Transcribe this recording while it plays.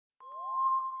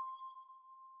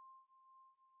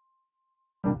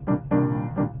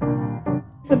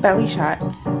The belly shot,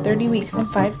 30 weeks and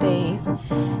 5 days.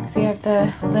 So you have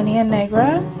the linea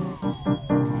negra.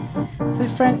 It's the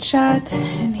front shot,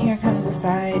 and here comes the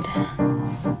side.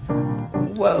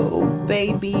 Whoa,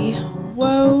 baby.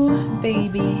 Whoa,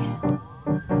 baby.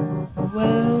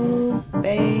 Whoa,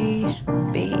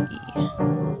 baby.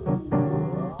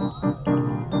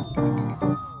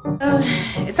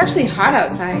 It's actually hot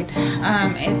outside.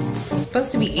 It's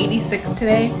supposed to be 86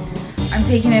 today. I'm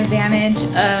taking advantage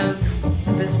of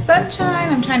the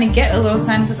sunshine. I'm trying to get a little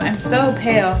sun because I'm so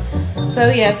pale. So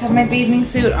yes, I have my bathing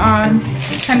suit on.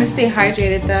 Trying to stay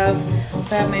hydrated though.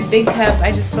 So I have my big cup.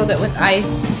 I just filled it with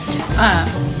ice.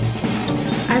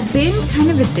 I've been kind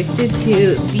of addicted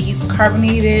to these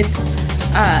carbonated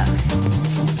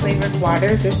flavored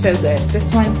waters. They're so good.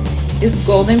 This one is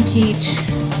golden peach.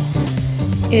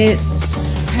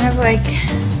 It's kind of like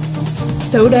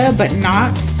soda, but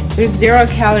not. There's 0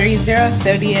 calories, 0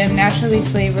 sodium, naturally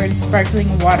flavored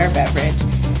sparkling water beverage.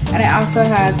 And I also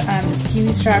have this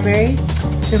kiwi strawberry,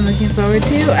 which I'm looking forward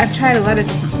to. I've tried a lot of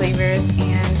different flavors,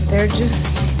 and they're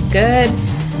just good.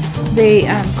 They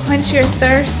quench your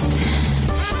thirst,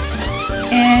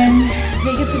 and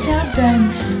they get the job done.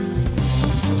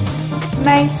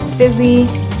 Nice, fizzy,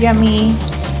 yummy,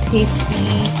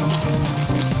 tasty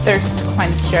thirst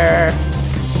quencher.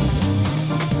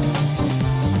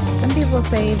 Some people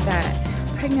say that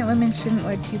pregnant women shouldn't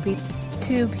wear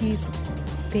two-piece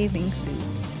bathing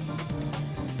suits.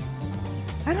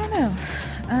 I don't know.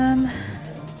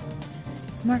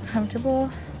 It's more comfortable.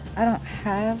 I don't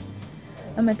have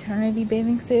a maternity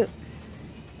bathing suit.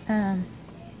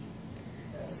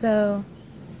 So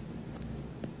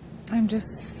I'm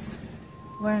just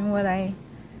wearing what I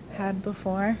had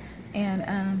before. And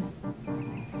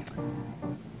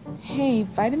hey,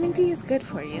 vitamin D is good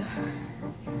for you.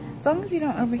 As long as you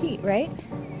don't overheat, right?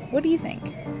 What do you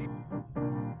think?